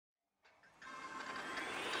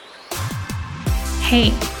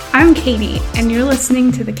Hey, I'm Katie, and you're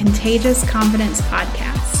listening to the Contagious Confidence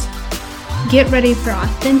Podcast. Get ready for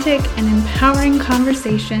authentic and empowering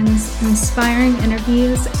conversations, inspiring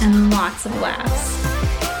interviews, and lots of laughs.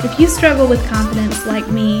 If you struggle with confidence like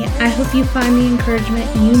me, I hope you find the encouragement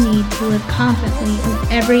you need to live confidently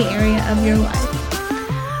in every area of your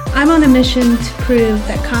life. I'm on a mission to prove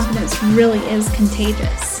that confidence really is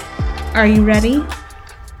contagious. Are you ready?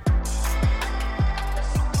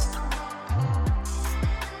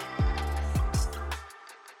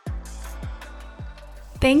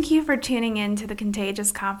 Thank you for tuning in to the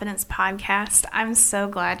Contagious Confidence Podcast. I'm so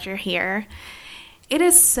glad you're here. It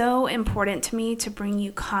is so important to me to bring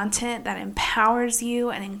you content that empowers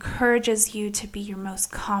you and encourages you to be your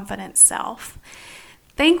most confident self.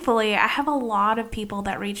 Thankfully, I have a lot of people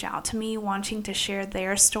that reach out to me wanting to share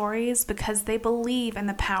their stories because they believe in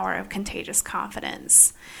the power of contagious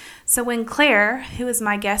confidence. So when Claire, who is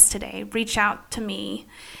my guest today, reached out to me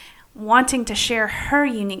wanting to share her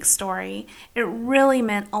unique story, it really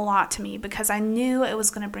meant a lot to me because I knew it was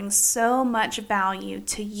going to bring so much value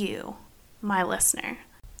to you, my listener.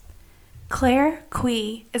 Claire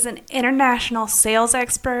Cui is an international sales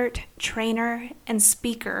expert, trainer, and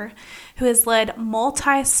speaker who has led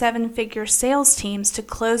multi-seven-figure sales teams to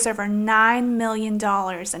close over $9 million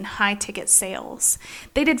in high-ticket sales.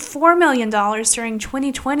 They did $4 million during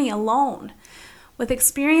 2020 alone. With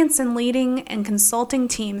experience in leading and consulting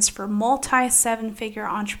teams for multi-seven-figure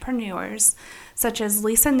entrepreneurs such as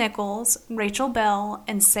Lisa Nichols, Rachel Bell,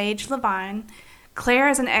 and Sage Levine, Claire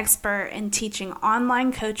is an expert in teaching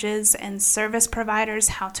online coaches and service providers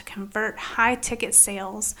how to convert high-ticket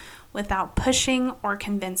sales without pushing or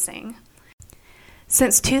convincing.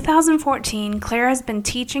 Since 2014, Claire has been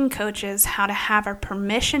teaching coaches how to have a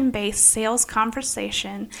permission-based sales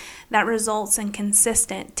conversation that results in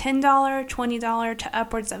consistent $10, $20 to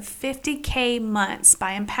upwards of $50K months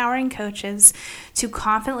by empowering coaches to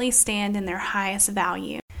confidently stand in their highest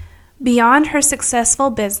value. Beyond her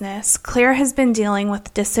successful business, Claire has been dealing with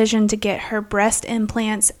the decision to get her breast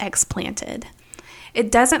implants explanted. It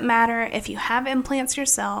doesn't matter if you have implants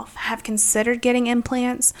yourself, have considered getting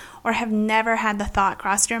implants, or have never had the thought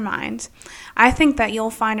cross your mind. I think that you'll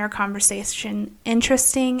find our conversation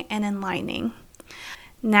interesting and enlightening.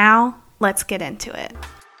 Now, let's get into it.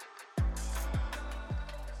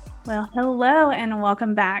 Well, hello and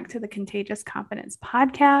welcome back to the Contagious Confidence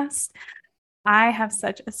Podcast. I have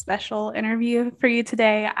such a special interview for you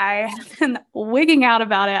today. I have been wigging out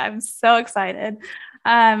about it. I'm so excited.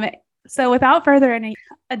 So without further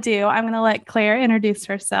ado, I'm going to let Claire introduce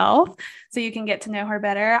herself so you can get to know her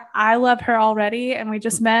better. I love her already, and we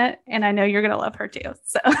just met, and I know you're going to love her too.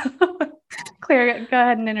 So Claire, go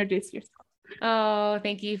ahead and introduce yourself. Oh,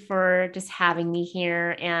 thank you for just having me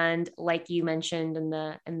here. And like you mentioned in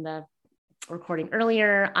the recording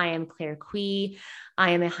earlier, I am Claire Cui. I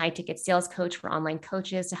am a high-ticket sales coach for online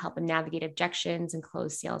coaches to help them navigate objections and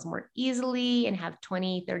close sales more easily and have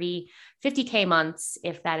 20, 30, 50K months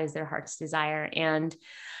if that is their heart's desire. And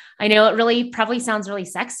I know it really probably sounds really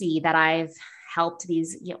sexy that I've helped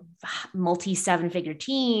these multi-seven-figure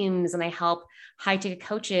teams and I help high-ticket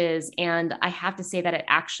coaches. And I have to say that it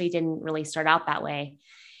actually didn't really start out that way.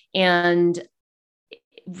 And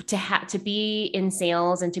to be in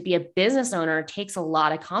sales and to be a business owner takes a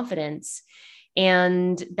lot of confidence.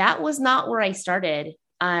 And that was not where I started.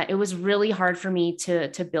 It was really hard for me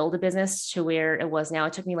to build a business to where it was now.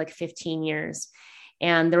 It took me like 15 years.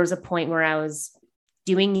 And there was a point where I was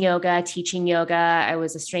doing yoga, teaching yoga. I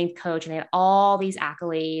was a strength coach and I had all these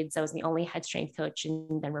accolades. I was the only head strength coach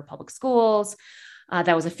in Denver public schools.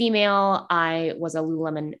 That was a female. I was a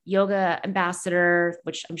Lululemon yoga ambassador,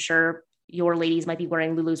 which I'm sure your ladies might be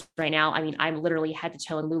wearing Lulus right now. I mean, I'm literally head to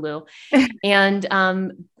toe in Lulu. And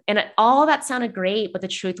all that sounded great, but the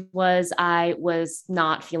truth was I was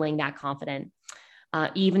not feeling that confident.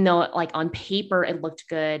 Even though like on paper, it looked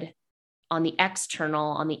good, on the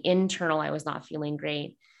external, on the internal, I was not feeling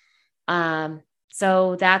great.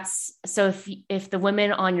 So if the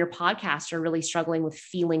women on your podcast are really struggling with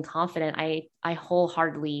feeling confident, I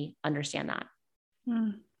wholeheartedly understand that.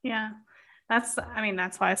 Yeah. That's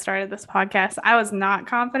why I started this podcast. I was not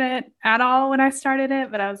confident at all when I started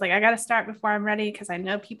it, but I was like, I got to start before I'm ready because I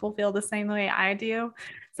know people feel the same way I do.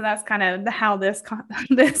 So that's kind of how this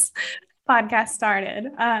podcast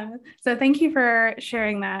started. So thank you for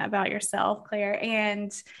sharing that about yourself, Claire.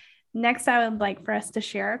 And next, I would like for us to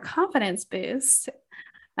share a confidence boost.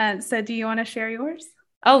 So do you want to share yours?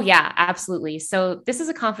 Oh, yeah, absolutely. So this is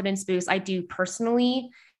a confidence boost I do personally.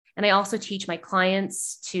 And I also teach my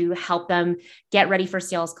clients to help them get ready for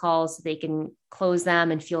sales calls so they can close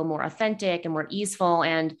them and feel more authentic and more easeful.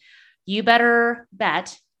 And you better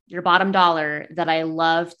bet your bottom dollar that I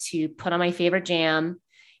love to put on my favorite jam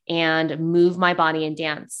and move my body and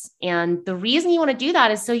dance. And the reason you want to do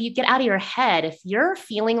that is so you get out of your head. If you're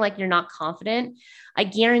feeling like you're not confident, I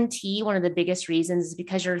guarantee one of the biggest reasons is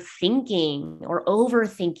because you're thinking or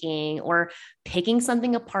overthinking or picking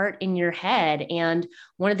something apart in your head. And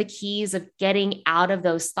one of the keys of getting out of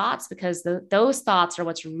those thoughts, because those thoughts are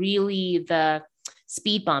what's really the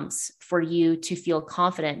speed bumps for you to feel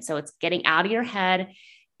confident. So it's getting out of your head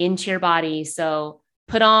into your body. So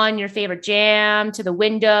put on your favorite jam, to the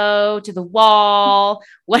window, to the wall,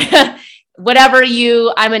 whatever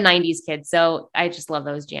I'm a 90s kid. So I just love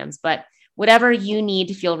those jams, but whatever you need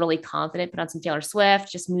to feel really confident, put on some Taylor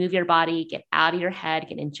Swift, just move your body, get out of your head,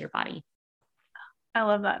 get into your body. I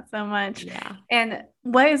love that so much. Yeah. And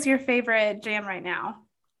what is your favorite jam right now?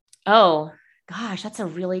 Oh gosh, that's a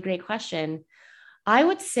really great question. I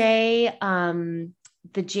would say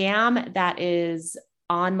the jam that is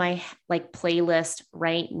on my playlist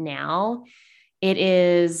right now, it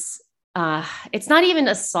is it's not even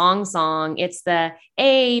a song. It's the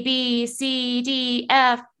A, B, C, D,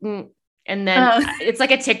 F. And then it's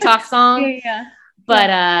like a TikTok song. Yeah. But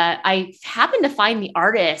I happened to find the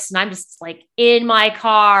artist and I'm just like in my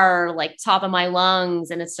car, like top of my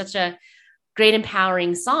lungs. And it's such a great,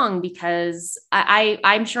 empowering song because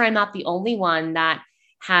I'm sure I'm not the only one that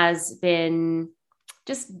has been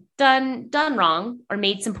just done wrong or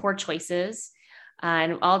made some poor choices.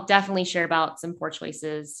 And I'll definitely share about some poor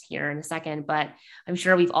choices here in a second, but I'm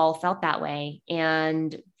sure we've all felt that way.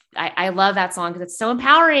 And I love that song because it's so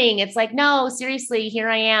empowering. It's like, no, seriously, here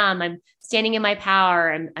I am. I'm standing in my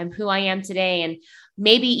power. I'm who I am today. And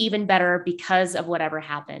maybe even better because of whatever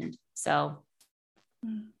happened. So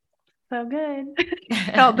good.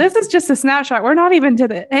 So this is just a snapshot. We're not even to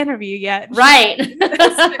the interview yet. Right.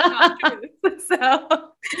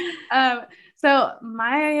 So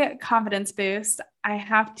my confidence boost, I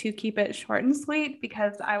have to keep it short and sweet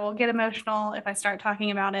because I will get emotional if I start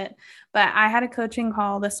talking about it. But I had a coaching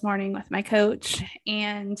call this morning with my coach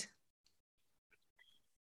and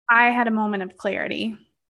I had a moment of clarity.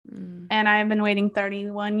 And I've been waiting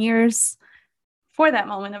 31 years for that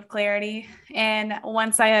moment of clarity. And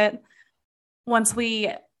once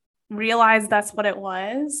we realized that's what it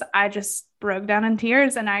was, I just broke down in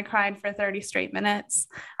tears and I cried for 30 straight minutes.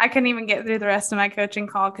 I couldn't even get through the rest of my coaching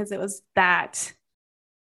call because it was that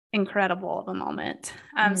incredible of a moment.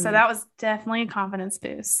 So that was definitely a confidence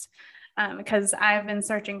boost because I've been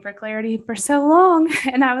searching for clarity for so long.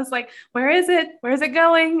 And I was like, where is it? Where's it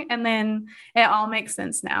going? And then it all makes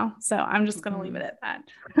sense now. So I'm just going to leave it at that.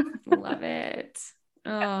 Love it.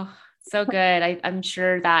 Oh, so good. I'm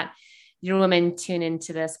sure that your women tune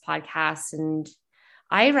into this podcast and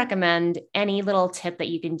I recommend any little tip that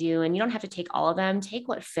you can do, and you don't have to take all of them. Take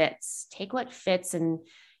what fits and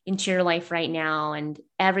into your life right now. And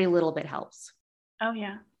every little bit helps. Oh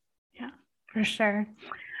yeah. Yeah, for sure.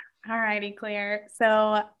 All righty, Claire.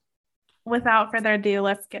 So without further ado,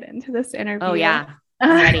 let's get into this interview. Oh yeah. I'm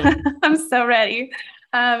ready. I'm so ready.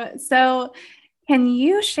 So can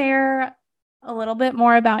you share a little bit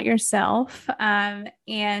more about yourself and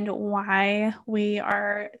why we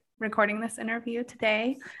are recording this interview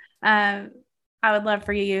today? I would love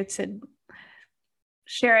for you to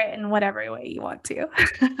share it in whatever way you want to.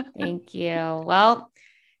 Thank you. Well,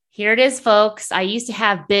 here it is, folks. I used to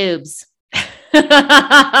have boobs.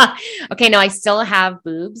 Okay, no, I still have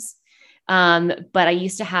boobs, but I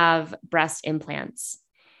used to have breast implants.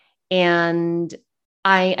 And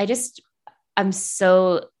I'm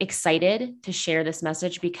so excited to share this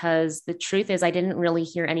message because the truth is I didn't really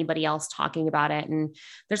hear anybody else talking about it. And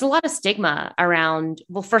there's a lot of stigma around,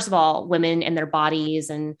 well, first of all, women and their bodies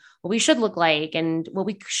and what we should look like and what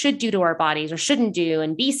we should do to our bodies or shouldn't do,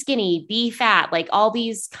 and be skinny, be fat, like all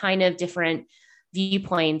these kind of different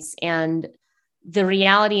viewpoints. And the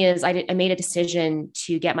reality is I made a decision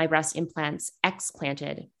to get my breast implants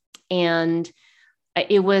explanted. And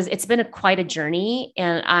it's been quite a journey,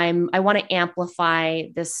 and I want to amplify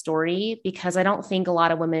this story because I don't think a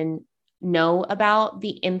lot of women know about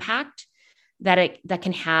the impact that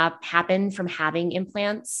can happen from having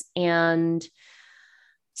implants. And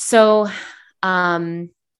so,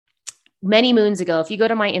 many moons ago, if you go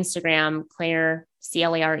to my Instagram, Claire,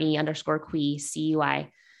 Clare_Cui, CUI,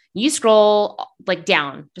 you scroll like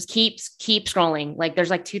down, just keep scrolling. Like there's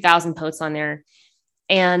like 2,000 posts on there.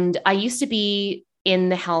 And I used to be in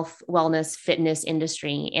the health, wellness, fitness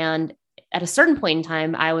industry. And at a certain point in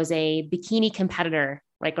time, I was a bikini competitor,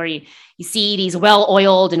 like where you see these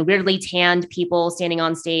well-oiled and weirdly tanned people standing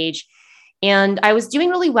on stage. And I was doing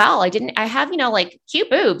really well. I have, like cute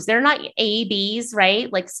boobs. They're not A, B's,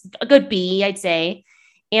 right? Like a good B, I'd say.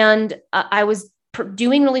 And I was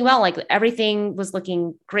doing really well. Like everything was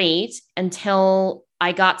looking great until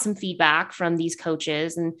I got some feedback from these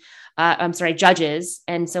coaches and judges.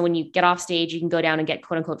 And so when you get off stage, you can go down and get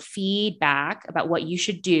quote unquote feedback about what you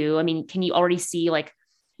should do. I mean, can you already see like,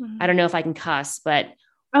 I don't know if I can cuss, but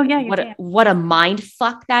oh yeah, you can. What a mind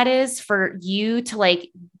fuck that is for you to like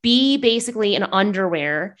be basically in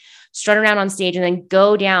underwear, strut around on stage and then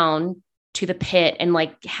go down to the pit and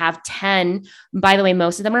like have 10. By the way,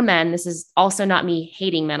 most of them are men. This is also not me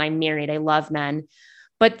hating men. I'm married. I love men.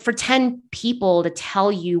 But for 10 people to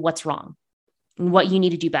tell you what's wrong and what you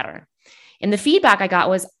need to do better. And the feedback I got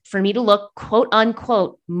was for me to look, quote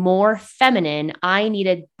unquote, more feminine. I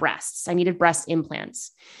needed breasts. I needed breast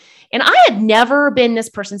implants. And I had never been this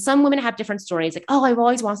person. Some women have different stories like, oh, I've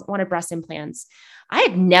always wanted breast implants. I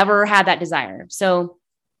had never had that desire. So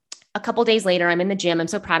a couple of days later, I'm in the gym. I'm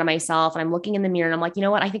so proud of myself. And I'm looking in the mirror and I'm like, you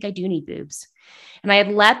know what? I think I do need boobs. And I had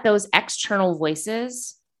let those external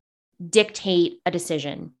voices dictate a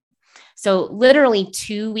decision. So literally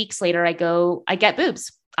 2 weeks later, I get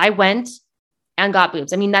boobs. I went and got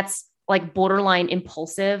boobs. I mean, that's like borderline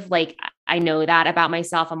impulsive. Like I know that about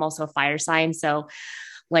myself. I'm also a fire sign. So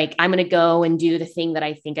like, I'm going to go and do the thing that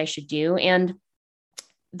I think I should do. And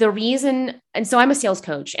so I'm a sales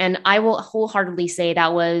coach, and I will wholeheartedly say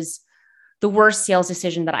that was the worst sales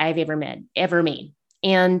decision that I've ever made.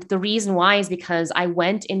 And the reason why is because I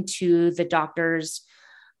went into the doctor's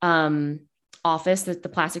office, the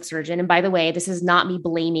plastic surgeon. And by the way, this is not me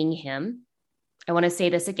blaming him. I want to say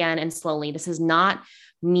this again and slowly. This is not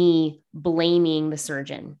me blaming the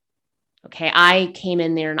surgeon. Okay. I came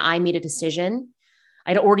in there and I made a decision.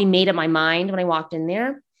 I'd already made up my mind when I walked in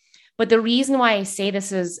there. But the reason why I say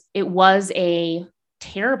this is it was a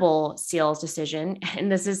terrible sales decision.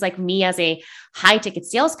 And this is like me as a high ticket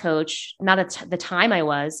sales coach, not at the time I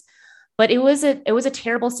was, but it was a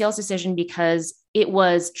terrible sales decision because it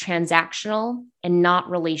was transactional and not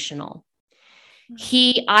relational.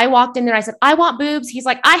 I walked in there, I said, I want boobs. He's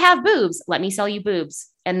like, I have boobs. Let me sell you boobs.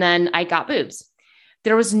 And then I got boobs.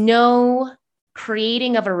 There was no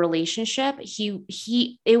creating of a relationship.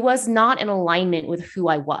 It was not in alignment with who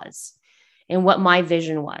I was and what my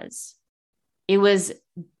vision was. It was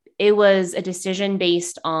a decision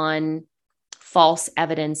based on false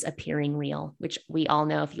evidence appearing real, which we all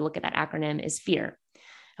know, if you look at that acronym, is fear.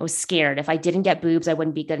 I was scared. If I didn't get boobs, I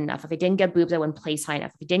wouldn't be good enough. If I didn't get boobs, I wouldn't place high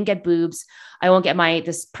enough. If I didn't get boobs, I won't get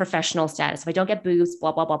this professional status. If I don't get boobs,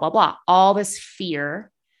 blah, blah, blah, blah, blah. All this fear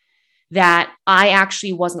that I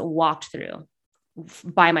actually wasn't walked through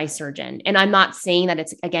by my surgeon. And I'm not saying that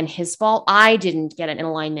it's, again, his fault. I didn't get it in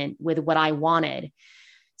alignment with what I wanted.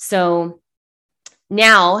 So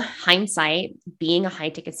now, hindsight, being a high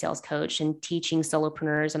ticket sales coach and teaching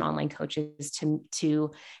solopreneurs and online coaches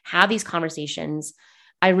to have these conversations,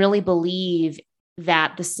 I really believe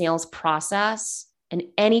that the sales process, and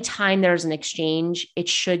anytime there's an exchange, it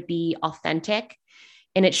should be authentic.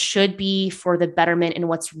 And it should be for the betterment and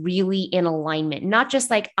what's really in alignment, not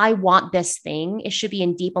just like, I want this thing. It should be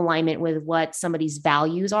in deep alignment with what somebody's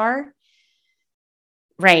values are.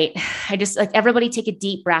 Right. I just like everybody take a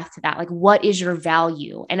deep breath to that. Like, what is your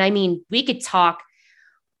value? And I mean, we could talk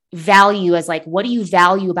value as like, what do you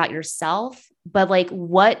value about yourself? But like,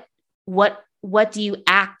 what do you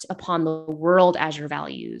act upon the world as your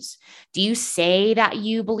values? Do you say that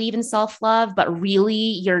you believe in self-love, but really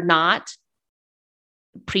you're not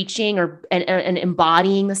preaching and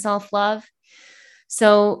embodying the self-love?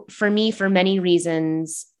 So for me, for many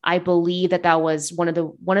reasons, I believe that was one of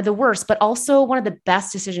the worst, but also one of the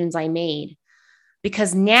best decisions I made,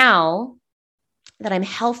 because now that I'm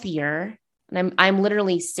healthier and I'm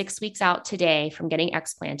literally 6 weeks out today from getting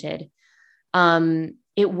explanted.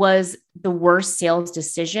 It was the worst sales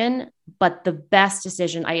decision, but the best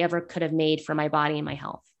decision I ever could have made for my body and my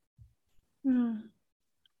health.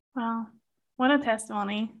 Wow. What a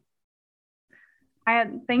testimony.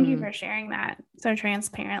 Thank you for sharing that so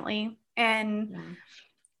transparently. And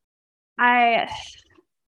I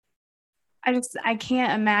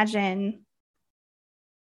can't imagine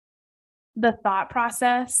the thought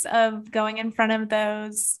process of going in front of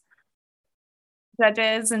those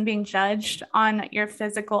judges and being judged on your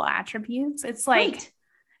physical attributes. It's like, right.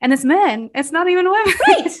 And it's men. It's not even women.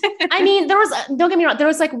 Right. I mean, don't get me wrong. There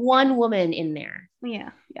was like one woman in there.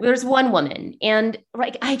 Yeah. There's one woman. And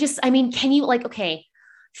right. Can you okay,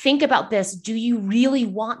 think about this. Do you really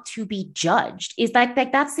want to be judged? Is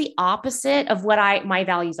that's the opposite of what my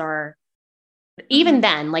values are. Even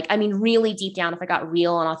then, really deep down, if I got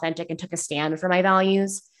real and authentic and took a stand for my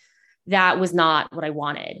values, that was not what I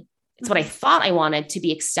wanted. It's what I thought I wanted, to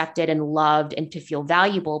be accepted and loved and to feel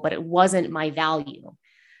valuable, but it wasn't my value.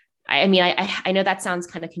 I mean, I know that sounds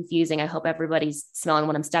kind of confusing. I hope everybody's smelling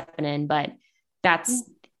what I'm stepping in, but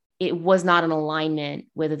it was not in alignment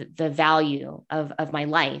with the value of my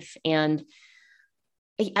life. And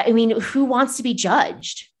I mean, who wants to be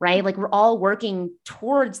judged, right? Like, we're all working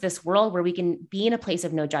towards this world where we can be in a place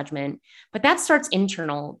of no judgment, but that starts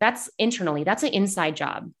internally. That's an inside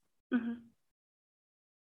job. Mm-hmm.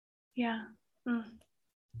 Yeah.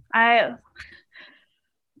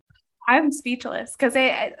 I'm speechless, because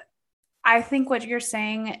I think what you're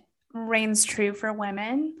saying reigns true for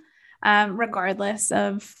women, regardless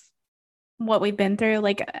of what we've been through.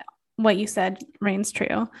 Like what you said reigns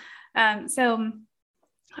true. So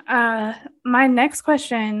my next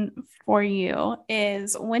question for you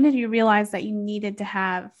is, when did you realize that you needed to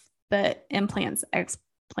have the implants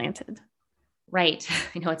explanted? Right.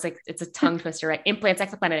 I know it's a tongue twister, right? Implants,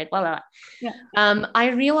 explanted, blah, blah, blah. Yeah.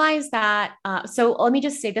 I realized that, so let me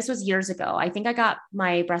just say, this was years ago. I think I got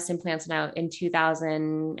my breast implants out in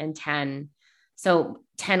 2010. So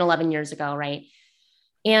 10, 11 years ago. Right.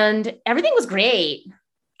 And everything was great.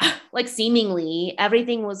 Like, seemingly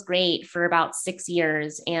everything was great for about 6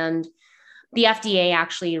 years. And the FDA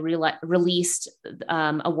actually released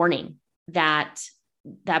a warning that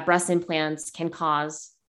breast implants can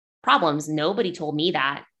cause problems. Nobody told me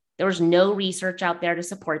that. There was no research out there to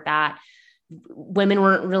support that. Women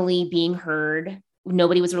weren't really being heard.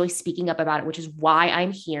 Nobody was really speaking up about it, which is why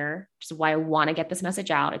I'm here, which is why I want to get this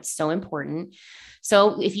message out. It's so important.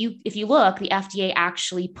 So if you look, the FDA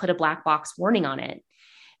actually put a black box warning on it.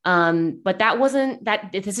 But that wasn't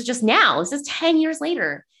that. This is just now. This is 10 years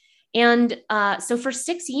later. And so for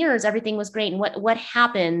 6 years, everything was great. And what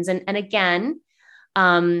happens? And again,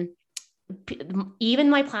 even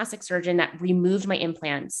my plastic surgeon that removed my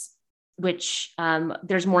implants, which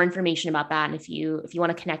there's more information about that. And if you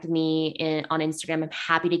want to connect with me on Instagram, I'm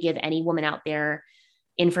happy to give any woman out there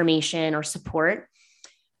information or support.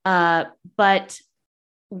 But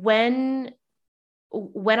when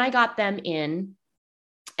I got them in,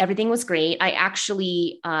 everything was great. I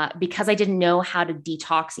actually, because I didn't know how to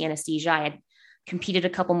detox the anesthesia, I had competed a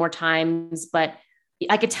couple more times, but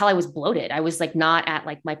I could tell I was bloated. I was like not at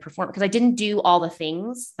like my performance, because I didn't do all the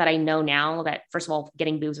things that I know now. That, first of all,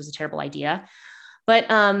 getting boobs was a terrible idea. But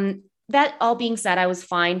that all being said, I was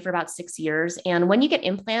fine for about 6 years. And when you get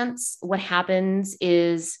implants, what happens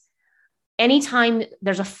is, anytime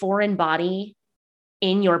there's a foreign body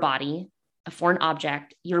in your body, a foreign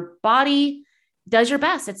object, your body does your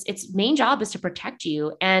best. Its main job is to protect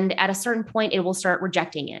you. And at a certain point, it will start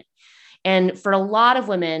rejecting it. And for a lot of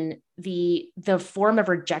women, the form of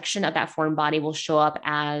rejection of that foreign body will show up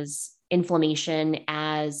as inflammation,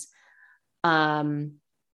 as what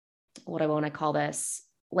do I want to call this?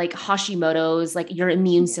 Like Hashimoto's, like your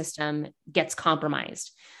immune system gets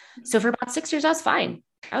compromised. So for about 6 years, I was fine.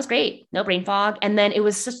 I was great. No brain fog. And then it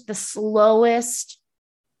was just the slowest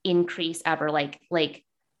increase ever, like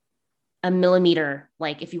a millimeter,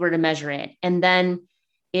 like if you were to measure it. And then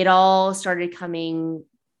it all started coming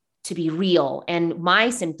to be real. And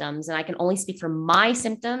my symptoms, and I can only speak for my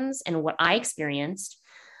symptoms and what I experienced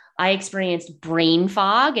brain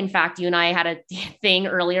fog. In fact, you and I had a thing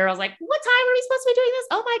earlier. I was like, what time are we supposed to be doing this?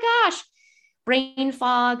 Oh my gosh. Brain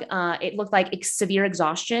fog. It looked like severe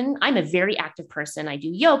exhaustion. I'm a very active person. I do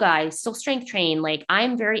yoga. I still strength train. Like,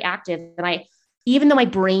 I'm very active. And even though my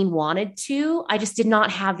brain wanted to, I just did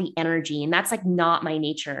not have the energy. And that's like not my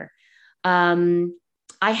nature. I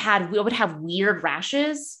would have weird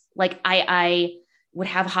rashes. Like I would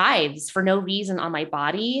have hives for no reason on my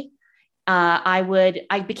body.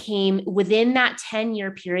 I became, within that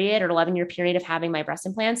 10-year period or 11-year period of having my breast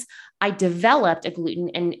implants, I developed a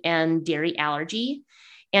gluten and dairy allergy.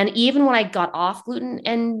 And even when I got off gluten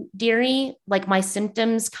and dairy, like my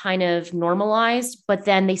symptoms kind of normalized, but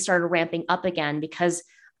then they started ramping up again because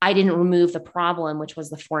I didn't remove the problem, which was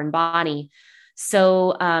the foreign body.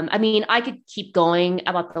 So, I mean, I could keep going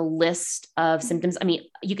about the list of symptoms. I mean,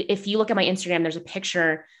 if you look at my Instagram, there's a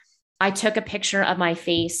picture. I took a picture of my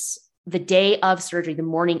face the day of surgery, the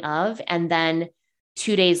morning of, and then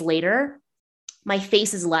 2 days later, my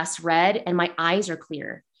face is less red and my eyes are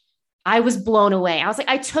clear. I was blown away. I was like,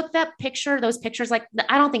 I took those pictures, like,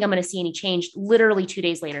 I don't think I'm going to see any change. Literally 2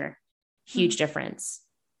 days later, huge difference.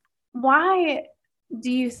 Why do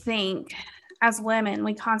you think, as women,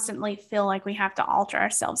 we constantly feel like we have to alter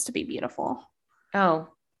ourselves to be beautiful? Oh,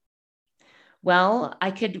 well,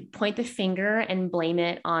 I could point the finger and blame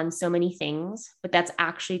it on so many things, but that's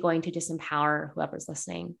actually going to disempower whoever's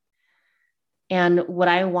listening. And what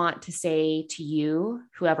I want to say to you,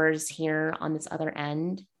 whoever's here on this other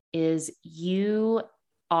end, is you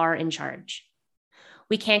are in charge.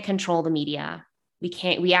 We can't control the media. We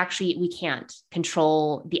can't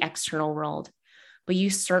control the external world, but you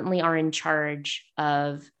certainly are in charge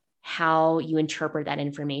of how you interpret that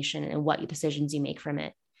information and what decisions you make from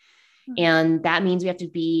it. Mm-hmm. And that means we have to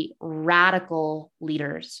be radical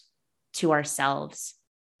leaders to ourselves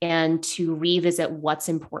and to revisit what's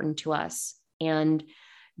important to us and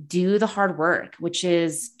do the hard work, which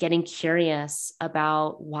is getting curious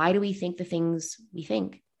about why do we think the things we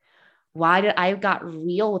think? Why did I got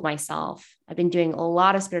real with myself? I've been doing a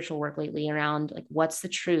lot of spiritual work lately around like, what's the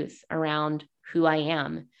truth around who I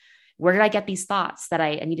am? Where did I get these thoughts that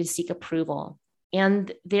I need to seek approval?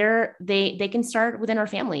 And they can start within our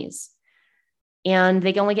families, and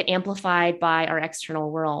they can only get amplified by our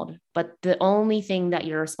external world. But the only thing that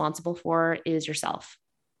you're responsible for is yourself.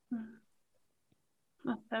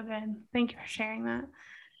 That's so good. Thank you for sharing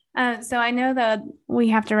that. So I know that we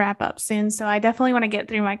have to wrap up soon, so I definitely want to get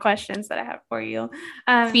through my questions that I have for you.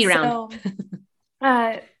 Speed round.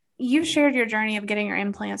 You shared your journey of getting your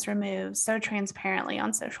implants removed so transparently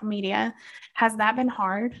on social media. Has that been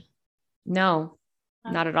hard? No,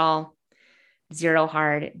 not at all. Zero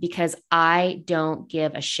hard, because I don't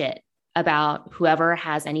give a shit about whoever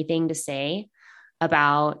has anything to say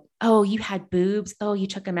about, oh, you had boobs. Oh, you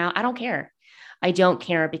took them out. I don't care. I don't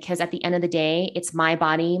care, because at the end of the day, it's my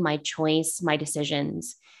body, my choice, my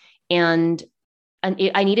decisions. And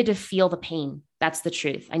I needed to feel the pain. That's the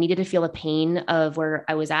truth. I needed to feel the pain of where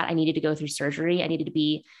I was at. I needed to go through surgery. I needed to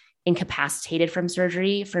be incapacitated from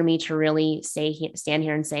surgery for me to really stand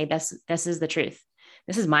here and say, this is the truth.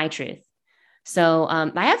 This is my truth. So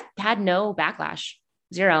I have had no backlash,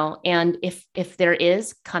 zero. And if there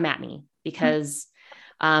is, come at me, because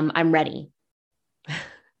I'm ready.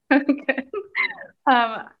 Okay.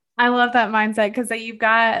 I love that mindset, because that you've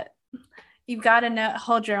got to know,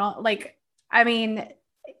 hold your own, like, I mean,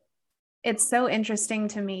 it's so interesting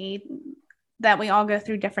to me that we all go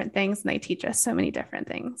through different things and they teach us so many different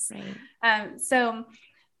things. Right. So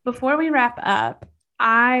before we wrap up,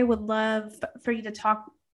 I would love for you to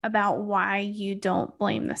talk about why you don't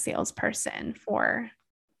blame the salesperson for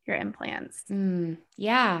your implants.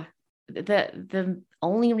 Yeah. The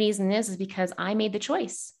only reason is because I made the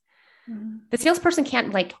choice. Mm-hmm. The salesperson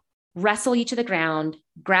can't like wrestle you to the ground,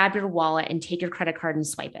 grab your wallet and take your credit card and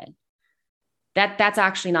swipe it. That's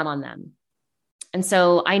actually not on them. And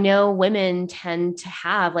so I know women tend to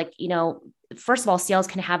have like, first of all, sales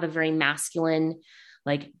can have a very masculine,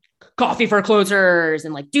 like coffee for closers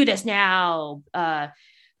and like, do this now,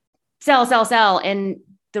 sell. And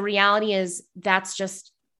the reality is that's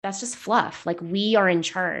just fluff. Like, we are in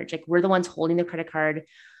charge. Like, we're the ones holding the credit card.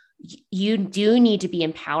 You do need to be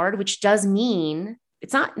empowered, which does mean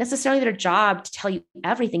it's not necessarily their job to tell you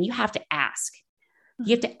everything. You have to ask.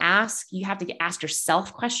 You have to ask. You have to ask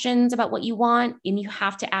yourself questions about what you want, and you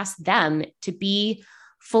have to ask them to be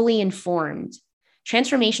fully informed.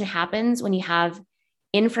 Transformation happens when you have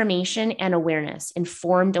information and awareness,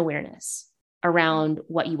 informed awareness around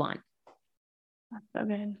what you want. That's so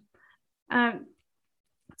good.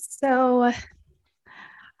 So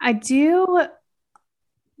I do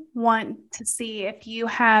want to see if you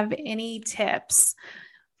have any tips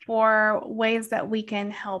for ways that we can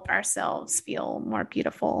help ourselves feel more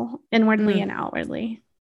beautiful inwardly and outwardly.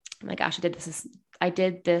 Oh my gosh, I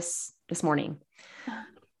did this morning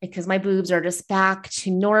because my boobs are just back to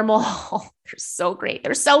normal. They're so great.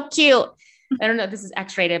 They're so cute. I don't know if this is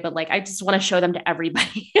X-rated, but like, I just want to show them to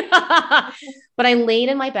everybody. But I laid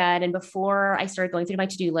in my bed, and before I started going through my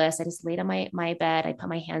to-do list, I just laid on my bed. I put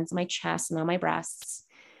my hands on my chest and on my breasts.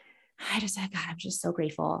 I just said, God, I'm just so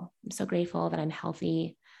grateful. I'm so grateful that I'm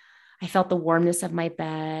healthy. I felt the warmness of my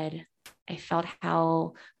bed. I felt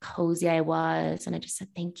how cozy I was. And I just said,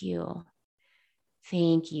 thank you.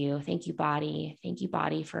 Thank you. Thank you, body. Thank you,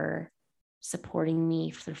 body, for supporting me,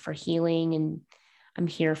 for healing. And I'm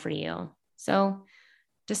here for you. So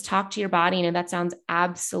just talk to your body. And that sounds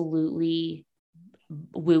absolutely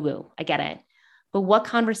woo-woo. I get it. But what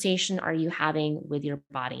conversation are you having with your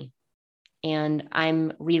body? And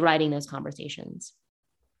I'm rewriting those conversations.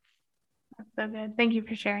 That's so good. Thank you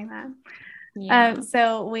for sharing that. Yeah.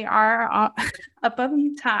 So we are up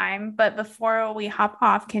on time, but before we hop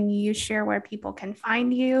off, can you share where people can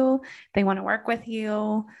find you? If they want to work with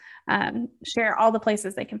you, share all the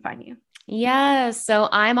places they can find you. Yes. So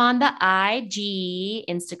I'm on the IG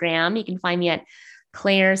Instagram. You can find me at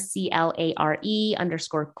Claire, CLARE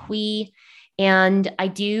 _Quee. And I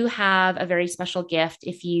do have a very special gift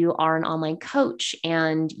if you are an online coach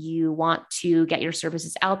and you want to get your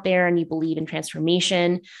services out there and you believe in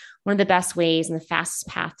transformation. One of the best ways and the fastest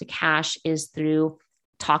path to cash is through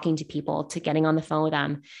talking to people, to getting on the phone with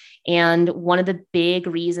them. And one of the big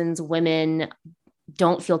reasons women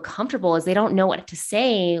don't feel comfortable is they don't know what to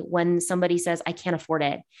say when somebody says, I can't afford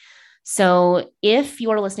it. So if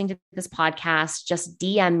you are listening to this podcast, just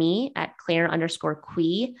DM me at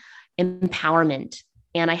Claire_Quee empowerment.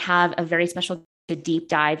 And I have a very special to deep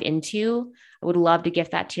dive into. I would love to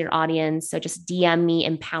gift that to your audience. So just DM me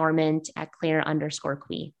empowerment at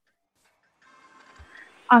Claire_Quee.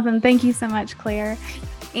 Awesome. Thank you so much, Claire.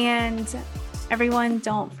 And everyone,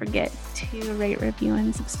 don't forget to rate, review,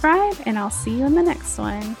 and subscribe. And I'll see you in the next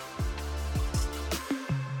one.